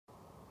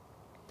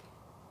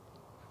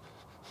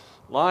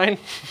line.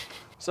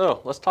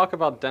 So let's talk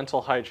about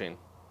dental hygiene,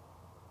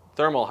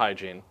 thermal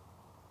hygiene,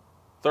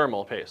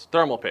 thermal paste.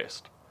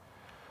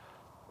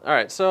 All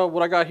right, so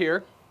what I got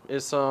here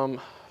is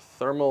some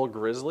thermal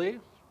Grizzly,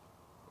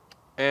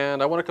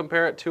 and I want to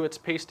compare it to its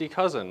pasty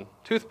cousin,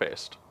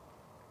 Toothpaste.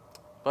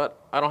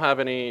 But I don't have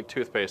any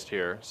toothpaste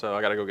here, so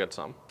I gotta go get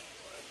some.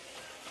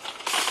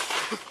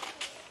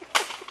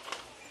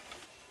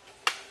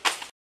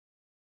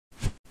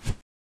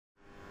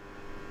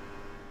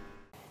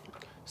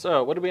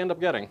 So what did we end up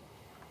getting?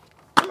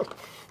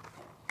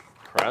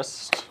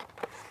 Crest.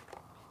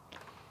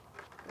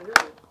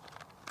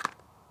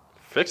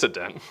 Fixa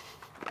Dent.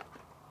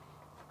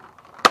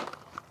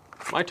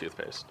 My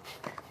toothpaste.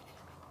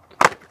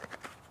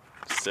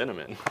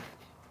 Cinnamon.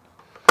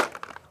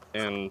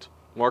 And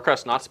more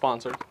Crest, not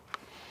sponsored.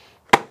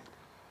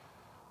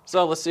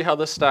 So let's see how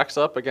this stacks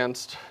up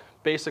against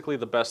basically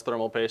the best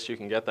thermal paste you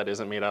can get that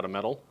isn't made out of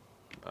metal,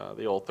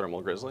 the old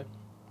thermal Grizzly.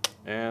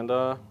 And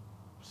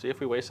see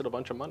if we wasted a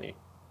bunch of money,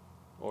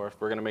 or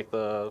if we're gonna make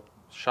the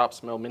shop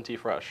smell minty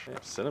fresh. Yeah,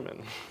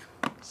 cinnamon.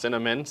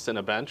 Cinnamon,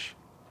 Cinnabench.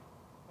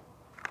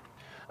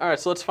 All right,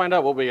 so let's find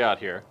out what we got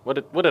here.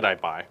 What did I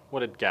buy?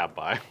 What did Gab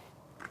buy?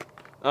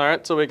 All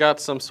right, so we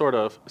got some sort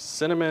of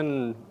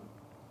cinnamon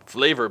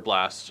flavor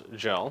blast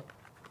gel.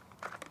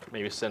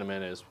 Maybe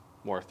cinnamon is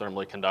more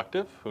thermally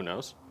conductive, who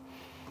knows?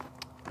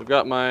 We've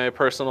got my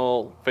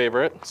personal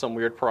favorite, some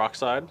weird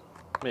peroxide.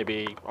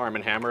 Maybe Arm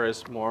 & Hammer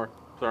is more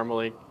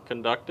thermally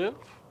conductive.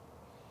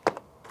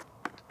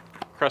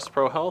 Crest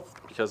Pro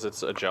Health, because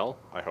it's a gel,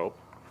 I hope.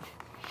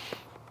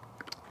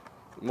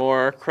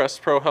 More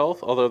Crest Pro Health,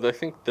 although I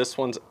think this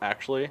one's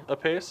actually a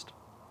paste.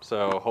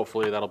 So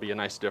hopefully that'll be a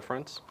nice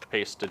difference,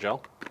 paste to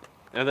gel.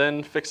 And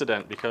then Fixa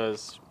Dent,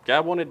 because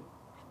Gab wanted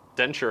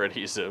denture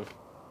adhesive.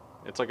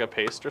 It's like a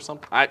paste or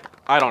something. I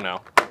don't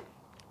know.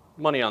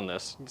 Money on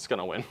this, it's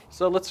gonna win.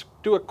 So let's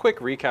do a quick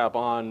recap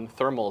on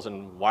thermals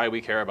and why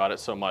we care about it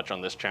so much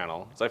on this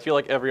channel. So I feel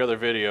like every other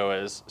video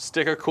is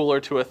stick a cooler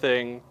to a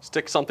thing,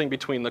 stick something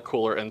between the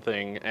cooler and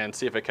thing, and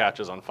see if it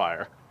catches on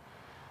fire.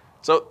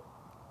 So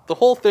the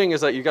whole thing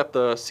is that you got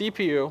the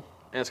CPU,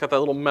 and it's got that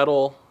little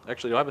metal,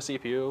 actually do I have a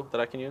CPU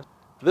that I can use?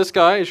 This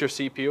guy is your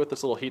CPU with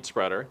this little heat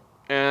spreader,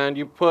 and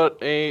you put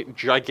a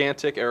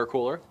gigantic air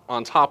cooler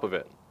on top of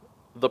it.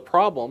 The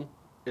problem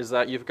is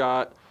that you've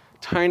got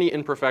tiny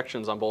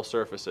imperfections on both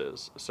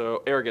surfaces,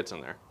 so air gets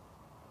in there.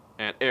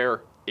 And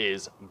air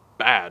is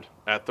bad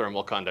at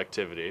thermal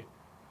conductivity.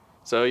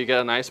 So you get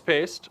a nice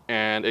paste,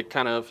 and it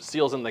kind of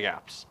seals in the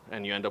gaps,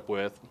 and you end up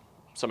with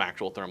some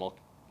actual thermal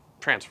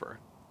transfer.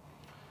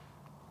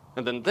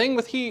 And then the thing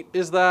with heat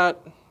is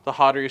that the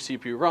hotter your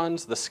CPU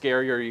runs, the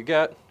scarier you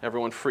get.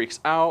 Everyone freaks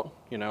out.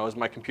 You know, is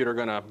my computer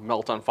gonna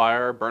melt on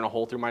fire, burn a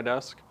hole through my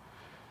desk?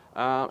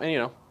 And you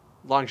know,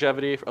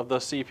 longevity of the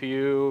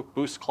CPU,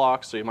 boost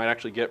clocks, so you might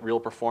actually get real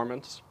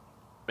performance.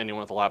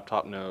 Anyone with a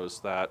laptop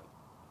knows that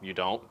you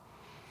don't.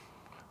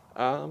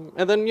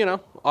 And then, you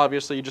know,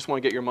 obviously you just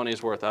want to get your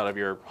money's worth out of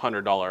your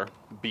 $100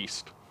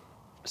 beast.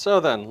 So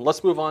then,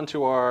 let's move on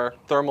to our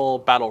thermal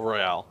battle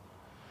royale.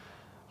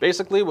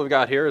 Basically, what we've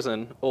got here is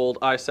an old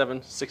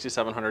i7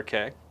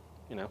 6700K,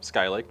 you know,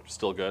 Skylake,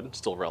 still good,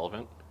 still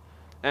relevant.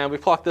 And we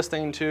clocked this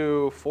thing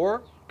to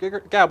 4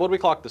 gigahertz. Gab, what did we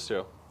clock this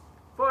to?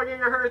 4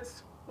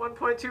 gigahertz,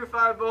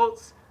 1.25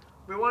 volts.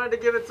 We wanted to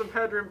give it some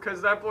headroom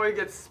because that boy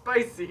gets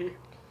spicy.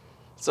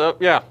 So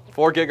yeah,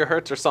 4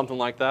 gigahertz or something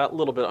like that, a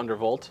little bit under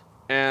volt.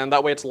 And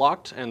that way it's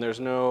locked and there's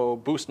no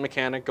boost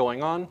mechanic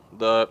going on.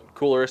 The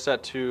cooler is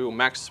set to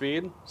max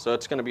speed, so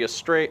it's gonna be a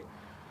straight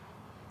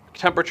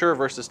temperature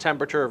versus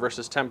temperature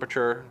versus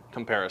temperature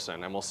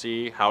comparison, and we'll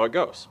see how it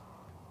goes.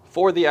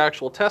 For the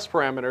actual test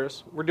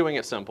parameters, we're doing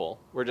it simple.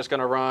 We're just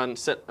gonna run,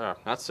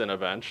 not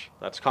Cinebench,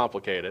 that's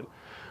complicated.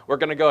 We're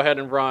gonna go ahead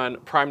and run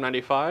Prime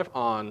 95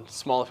 on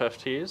small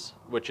FFTs,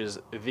 which is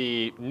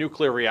the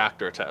nuclear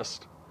reactor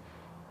test.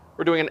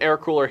 We're doing an air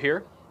cooler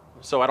here,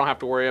 so I don't have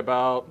to worry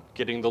about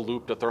getting the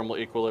loop to thermal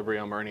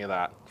equilibrium or any of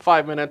that.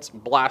 5 minutes,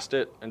 blast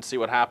it, and see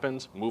what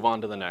happens, move on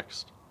to the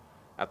next.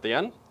 At the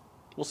end,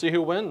 we'll see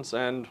who wins,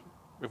 and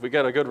if we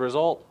get a good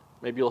result,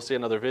 maybe you'll see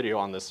another video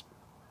on this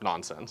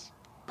nonsense.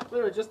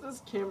 Literally, just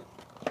this camera.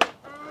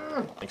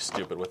 Like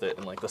stupid with it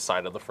in like the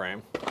side of the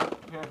frame.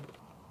 Yeah.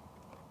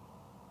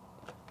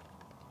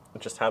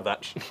 Just have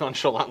that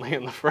nonchalantly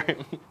in the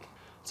frame.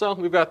 So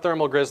we've got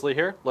Thermal Grizzly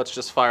here. Let's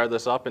just fire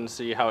this up and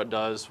see how it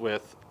does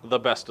with the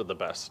best of the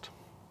best.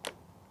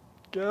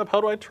 Gab,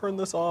 how do I turn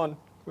this on?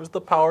 Where's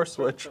the power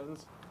switch?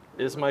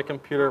 Is my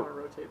computer... I want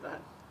to rotate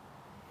that.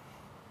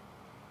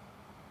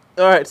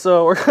 All right,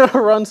 so we're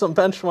gonna run some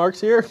benchmarks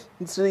here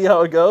and see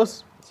how it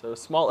goes. So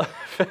small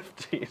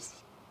F50s,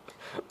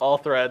 all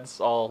threads,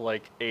 all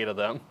like 8 of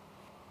them.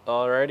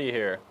 Alrighty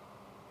here.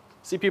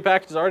 CPU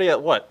package is already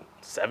at what,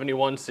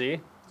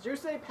 71C? Did you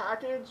say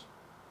package?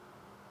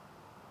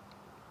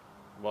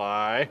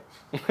 Why?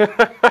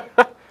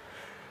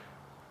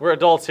 We're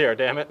adults here,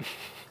 damn it.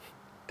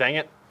 Dang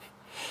it.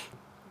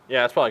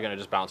 Yeah, it's probably gonna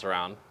just bounce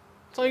around.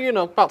 So, you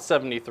know, about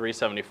 73,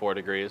 74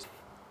 degrees.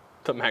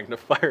 The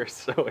magnifier is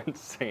so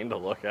insane to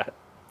look at.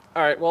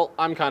 All right, well,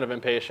 I'm kind of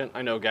impatient.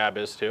 I know Gab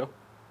is too.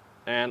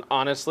 And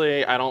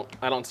honestly, I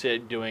don't see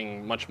it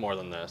doing much more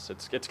than this.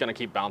 It's gonna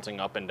keep bouncing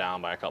up and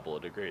down by a couple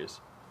of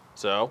degrees.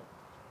 So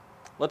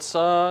let's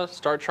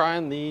start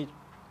trying the.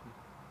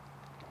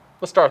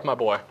 Let's start with my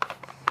boy.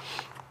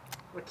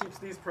 What keeps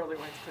these pearly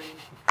whites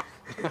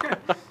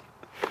clean?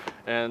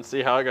 And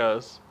see how it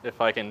goes.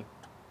 If I can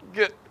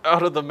get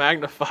out of the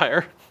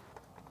magnifier.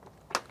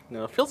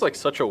 No, it feels like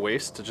such a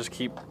waste to just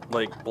keep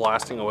like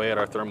blasting away at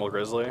our thermal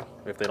Grizzly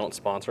if they don't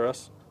sponsor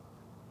us.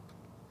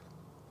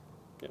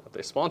 Yeah,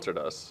 they sponsored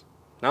us.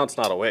 Now it's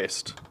not a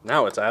waste.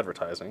 Now it's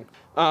advertising.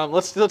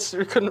 Let's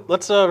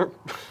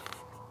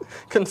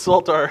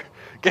consult our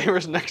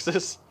Gamers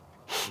Nexus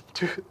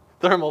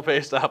thermal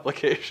paste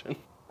application.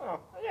 Oh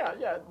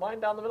yeah, line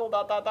down the middle,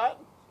 dot dot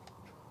dot.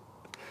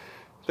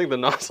 I think the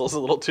nozzle's a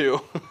little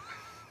too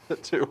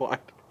too wide.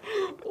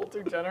 A little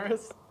too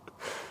generous.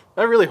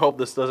 I really hope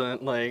this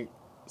doesn't like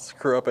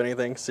screw up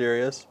anything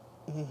serious.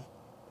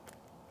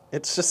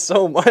 It's just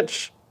so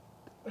much.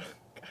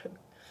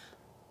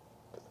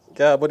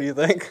 Gab, what do you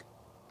think?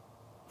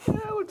 Yeah,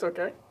 it looks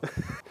okay.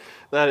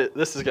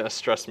 This is gonna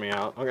stress me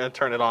out. I'm gonna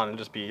turn it on and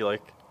just be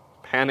like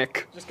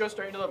panic. Just go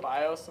straight into the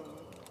BIOS and.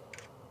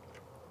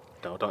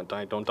 Don't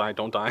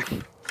die.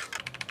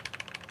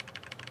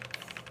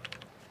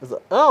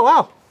 Oh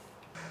wow!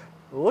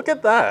 Look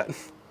at that.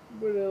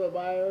 Put it in the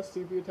BIOS,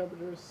 CPU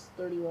temperature is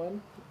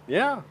 31.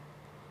 Yeah.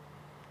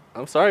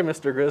 I'm sorry,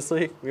 Mr.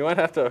 Grizzly. We might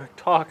have to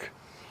talk.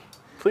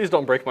 Please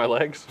don't break my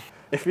legs.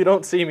 If you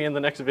don't see me in the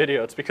next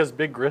video, it's because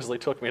Big Grizzly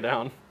took me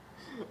down.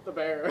 The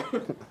bear.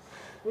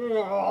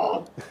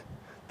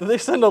 Did they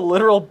send a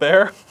literal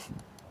bear?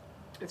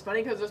 It's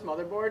funny because this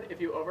motherboard,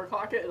 if you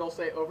overclock it, it'll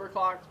say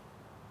overclocked,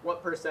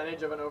 what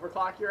percentage of an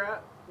overclock you're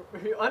at.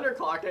 If you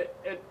underclock it,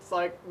 it's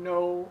like,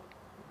 no.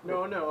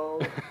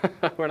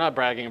 We're not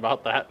bragging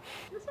about that.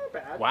 It's not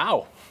bad.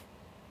 Wow.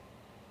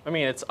 I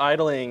mean, it's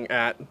idling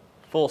at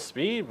full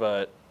speed,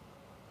 but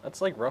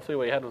that's like roughly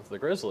what you had with the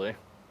Grizzly.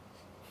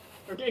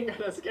 I'm getting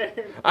kind of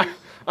scared.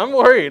 I'm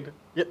worried.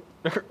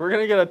 We're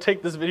gonna get a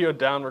take this video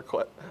down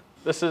request.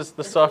 This is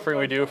the suffering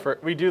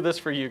we do this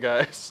for you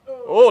guys.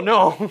 Oh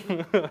no.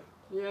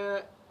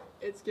 Yeah,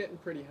 it's getting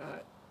pretty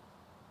hot.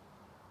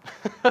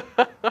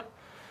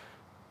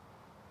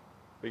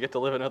 We get to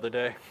live another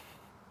day.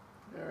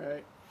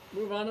 Alright,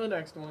 move on to the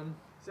next one.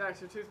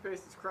 Zach, your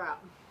toothpaste is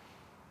crap.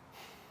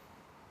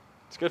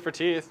 It's good for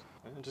teeth.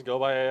 Just go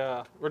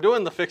by we're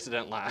doing the Fixa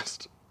Dent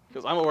last.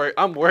 Because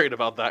I'm worried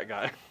about that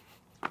guy.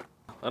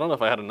 I don't know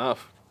if I had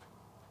enough.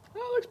 Oh,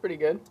 it looks pretty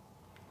good.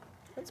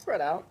 It's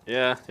spread out.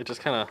 Yeah, it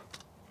just kind of,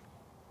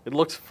 it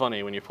looks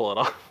funny when you pull it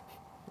off.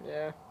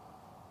 Yeah.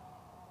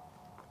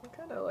 It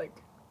kind of like,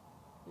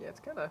 yeah, it's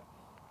kind of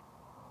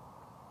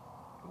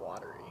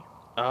watery.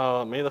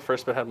 Oh, maybe the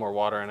first bit had more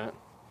water in it.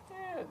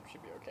 Yeah, it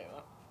should be okay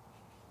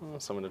though.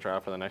 Something to try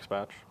out for the next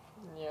batch.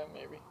 Yeah,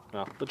 maybe.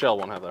 No, the gel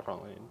won't have that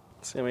problem.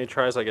 See how many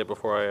tries I get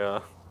before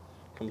I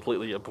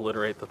completely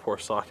obliterate the poor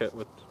socket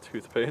with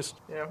toothpaste.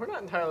 Yeah, we're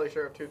not entirely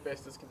sure if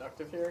toothpaste is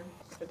conductive here.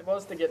 If it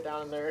was to get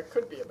down in there, it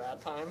could be a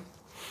bad time.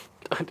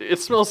 It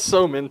smells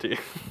so minty.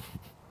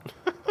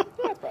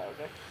 Yeah,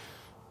 probably.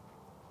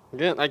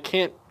 Again, I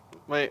can't,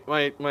 my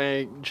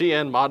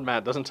GN mod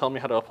mat doesn't tell me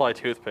how to apply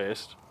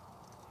toothpaste.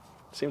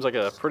 Seems like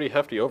a pretty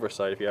hefty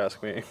oversight if you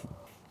ask me.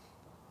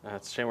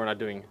 It's a shame we're not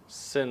doing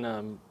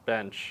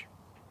bench.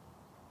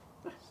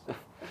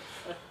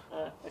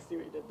 I see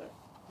what you did there.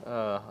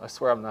 I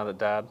swear I'm not a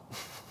dad.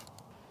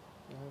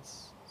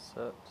 Let's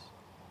set.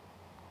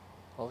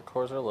 All the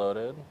cores are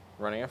loaded.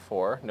 Running at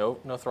 4. No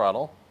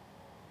throttle.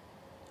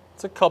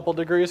 It's a couple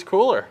degrees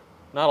cooler.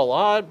 Not a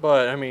lot,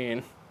 but I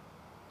mean.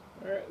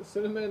 All right,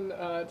 Cinnamon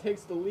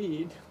takes the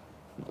lead.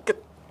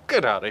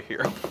 Get out of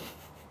here.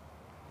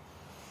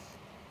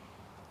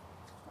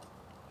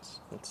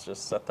 Let's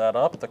just set that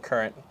up. The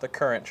current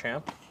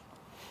champ.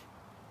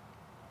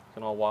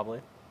 Looking all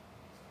wobbly.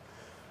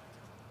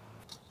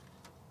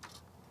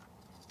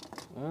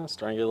 It's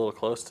starting to get a little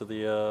close to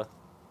the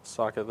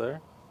socket there.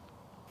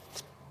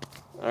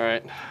 All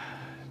right.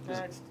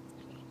 Next.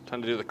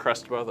 Time to do the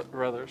Crest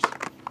brothers.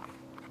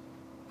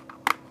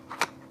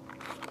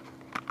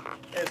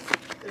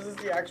 Is this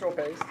the actual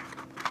paste?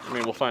 I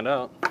mean, we'll find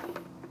out.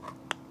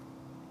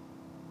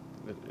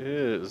 It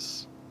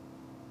is.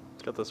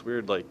 It's got this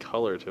weird like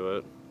color to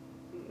it.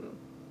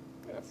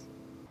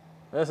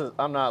 Yes.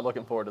 I'm not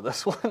looking forward to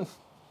this one.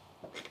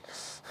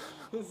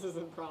 This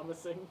isn't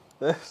promising.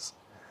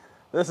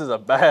 This is a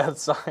bad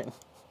sign.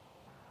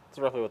 That's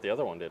roughly what the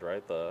other one did,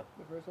 right? The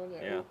first one,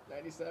 yeah. Yeah.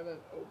 97.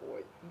 Oh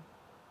boy.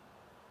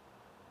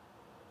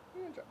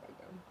 I'm gonna drop back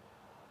down.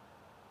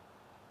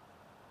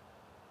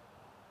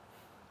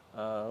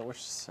 we're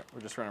just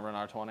trying to run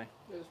R20.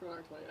 Yeah, just run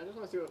R20. I just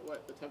want to see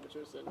what the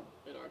temperatures in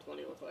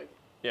R20 look like.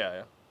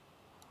 Yeah.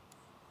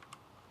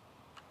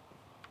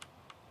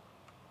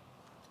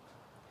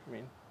 I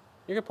mean,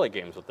 you can play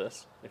games with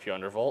this if you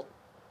undervolt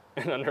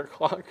and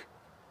underclock.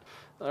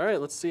 All right,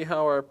 let's see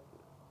how our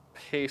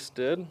paste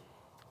did.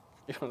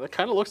 That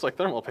kind of looks like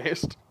thermal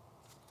paste.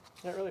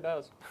 Yeah, it really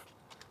does.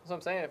 That's what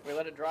I'm saying. If we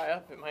let it dry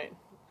up, it might.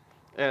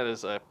 It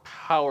is a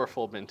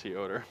powerful minty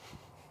odor.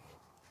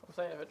 I'm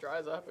saying if it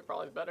dries up, it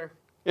probably is better.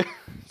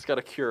 It's got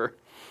a cure.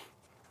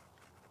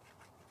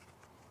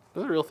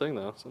 That's a real thing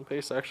though. Some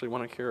pastes actually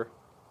want a cure.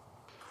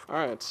 All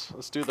right,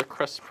 let's do the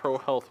Crest Pro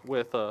Health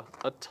with a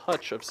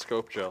touch of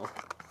scope gel.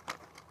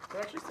 Did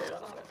I actually say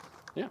that on it?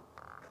 Yeah,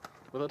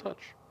 with a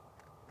touch.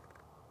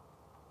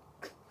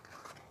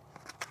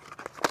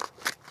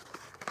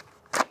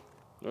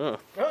 Ugh.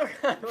 Oh,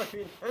 God,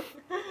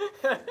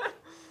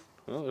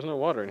 Well, there's no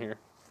water in here.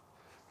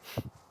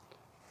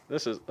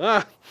 This is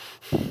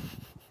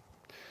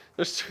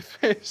There's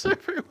toothpaste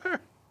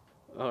everywhere.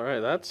 All right,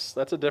 that's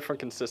a different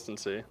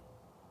consistency.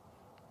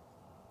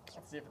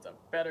 Let's see if it's a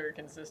better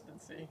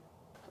consistency.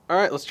 All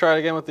right, let's try it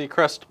again with the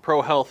Crest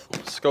Pro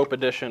Health Scope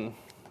Edition.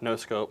 No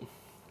scope,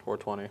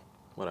 420,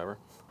 whatever.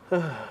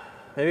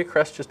 Maybe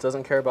Crest just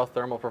doesn't care about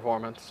thermal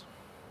performance.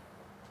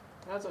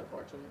 That's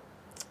unfortunate.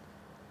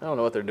 I don't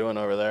know what they're doing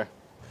over there.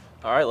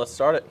 All right, let's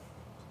start it.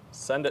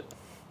 Send it.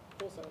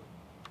 Cool sound.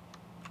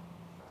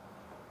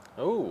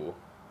 Oh,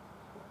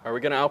 are we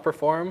gonna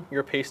outperform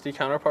your pasty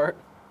counterpart?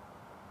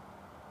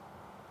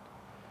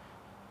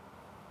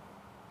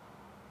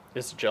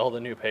 Is gel the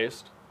new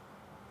paste?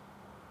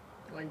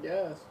 I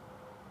guess.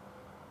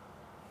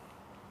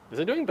 Is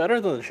it doing better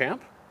than the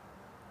Champ?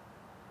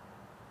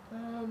 I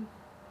don't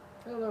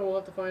know. We'll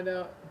have to find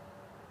out.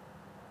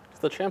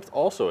 The Champ's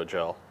also a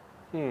gel.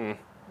 Probably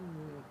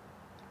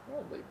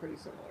pretty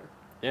similar.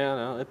 Yeah,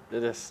 no,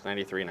 it is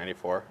 93,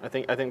 94. I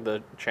think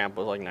the Champ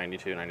was like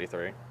 92,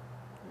 93.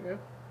 Yeah.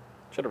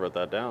 Should have wrote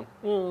that down.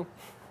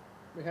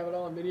 We have it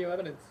all in video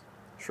evidence.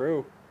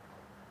 True.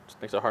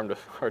 Just makes it hard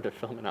to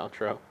film an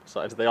outro.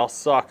 Besides, they all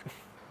suck.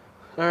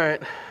 All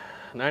right,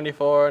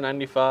 94,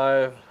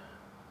 95.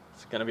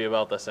 It's gonna be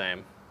about the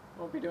same.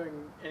 Won't be doing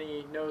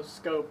any no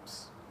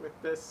scopes with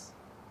this.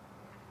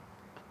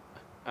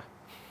 All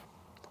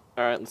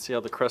right, let's see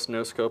how the Crest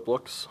no scope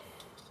looks.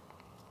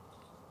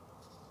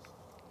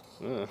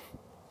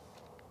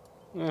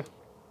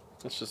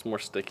 It's just more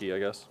sticky, I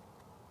guess.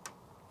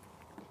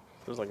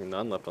 There's like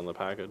none left on the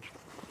package.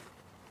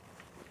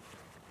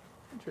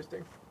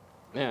 Interesting.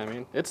 Yeah, I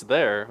mean, it's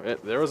there.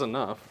 There was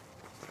enough.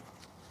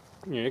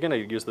 You're gonna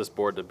use this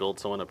board to build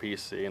someone a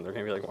PC, and they're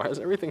gonna be like, why does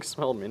everything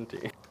smell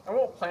minty? I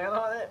won't plan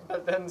on it,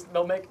 but then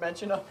they'll make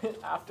mention of it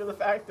after the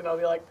fact, and I'll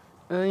be like,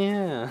 Oh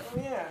yeah. oh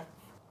yeah.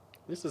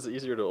 This is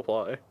easier to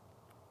apply,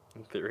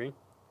 in theory.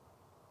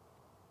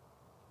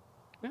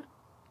 Yeah.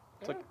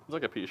 It's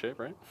like a P shape,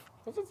 right?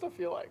 What's it still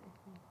feel like?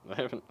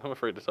 I'm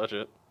afraid to touch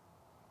it.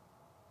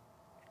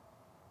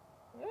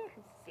 Yeah,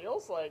 it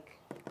feels like.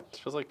 It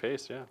feels like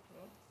paste, yeah.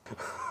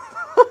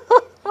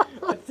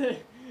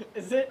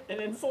 Is it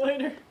an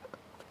insulator?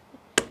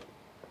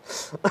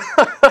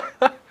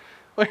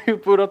 When you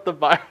boot up the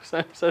BIOS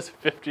and it says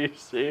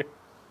 50C.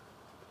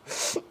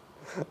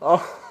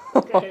 Oh.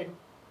 Okay.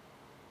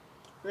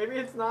 Maybe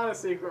it's not a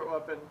secret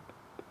weapon.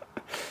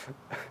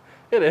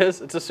 It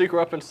is. It's a secret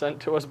weapon sent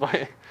to us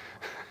by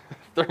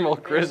Thermal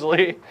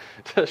Grizzly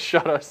to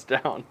shut us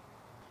down.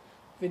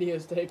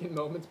 Videos taken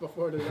moments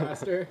before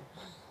disaster.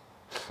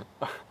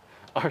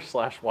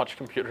 r/watch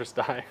computers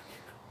die.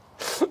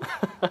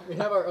 We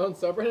have our own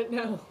subreddit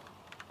now.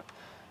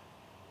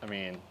 I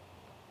mean,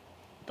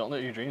 don't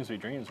let your dreams be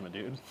dreams, my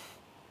dude.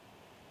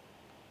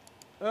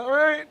 All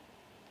right.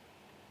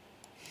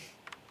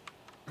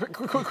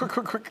 Quick. Oh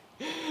god. Quick.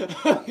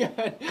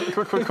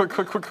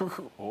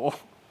 Oh.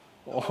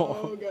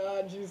 Oh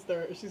god, she's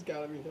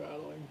gotta be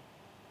throttling.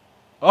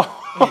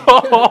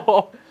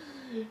 Oh.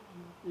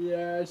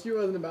 Yeah, she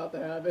wasn't about to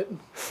have it.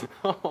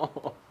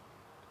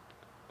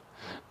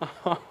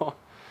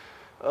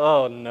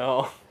 Oh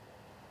no.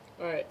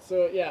 Alright,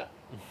 so yeah.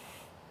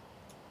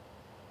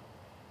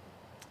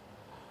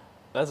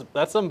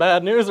 That's some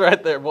bad news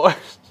right there,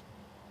 boys.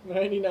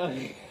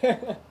 99.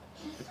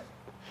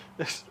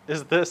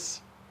 Is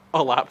this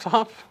a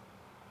laptop?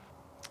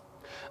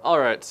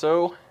 Alright,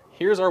 so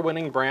here's our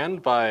winning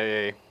brand by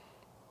a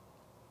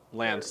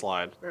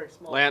landslide. Very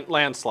small.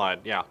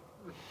 Landslide, yeah.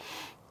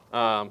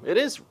 It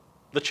is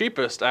the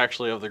cheapest,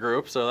 actually, of the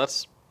group, so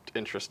that's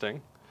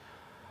interesting.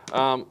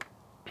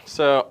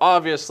 So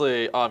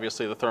obviously,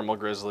 the Thermal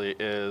Grizzly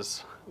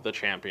is the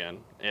champion.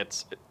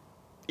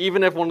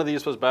 Even if one of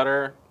these was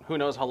better, who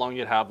knows how long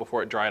you'd have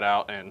before it dried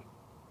out, and,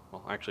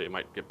 well, actually, it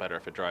might get better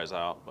if it dries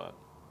out, but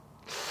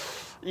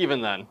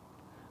even then.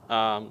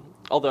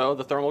 Although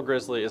the Thermal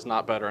Grizzly is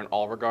not better in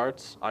all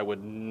regards, I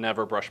would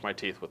never brush my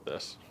teeth with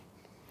this.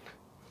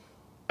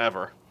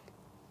 Ever.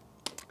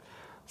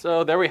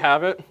 So there we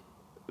have it.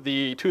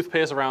 The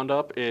toothpaste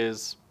roundup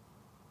is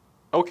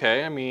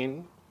okay. I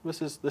mean,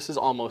 this is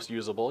almost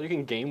usable. You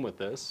can game with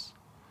this,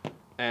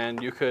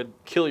 and you could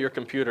kill your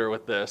computer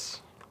with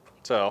this.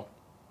 So,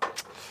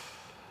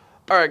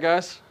 all right,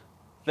 guys.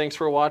 Thanks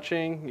for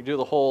watching. You do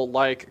the whole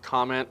like,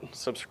 comment,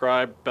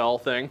 subscribe, bell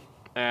thing,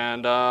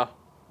 and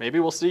maybe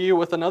we'll see you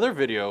with another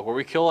video where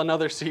we kill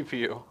another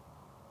CPU.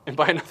 And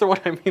by another one,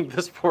 I mean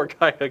this poor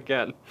guy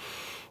again.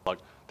 Look,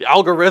 the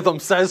algorithm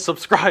says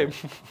subscribe.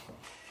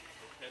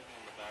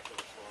 back of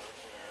the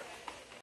store.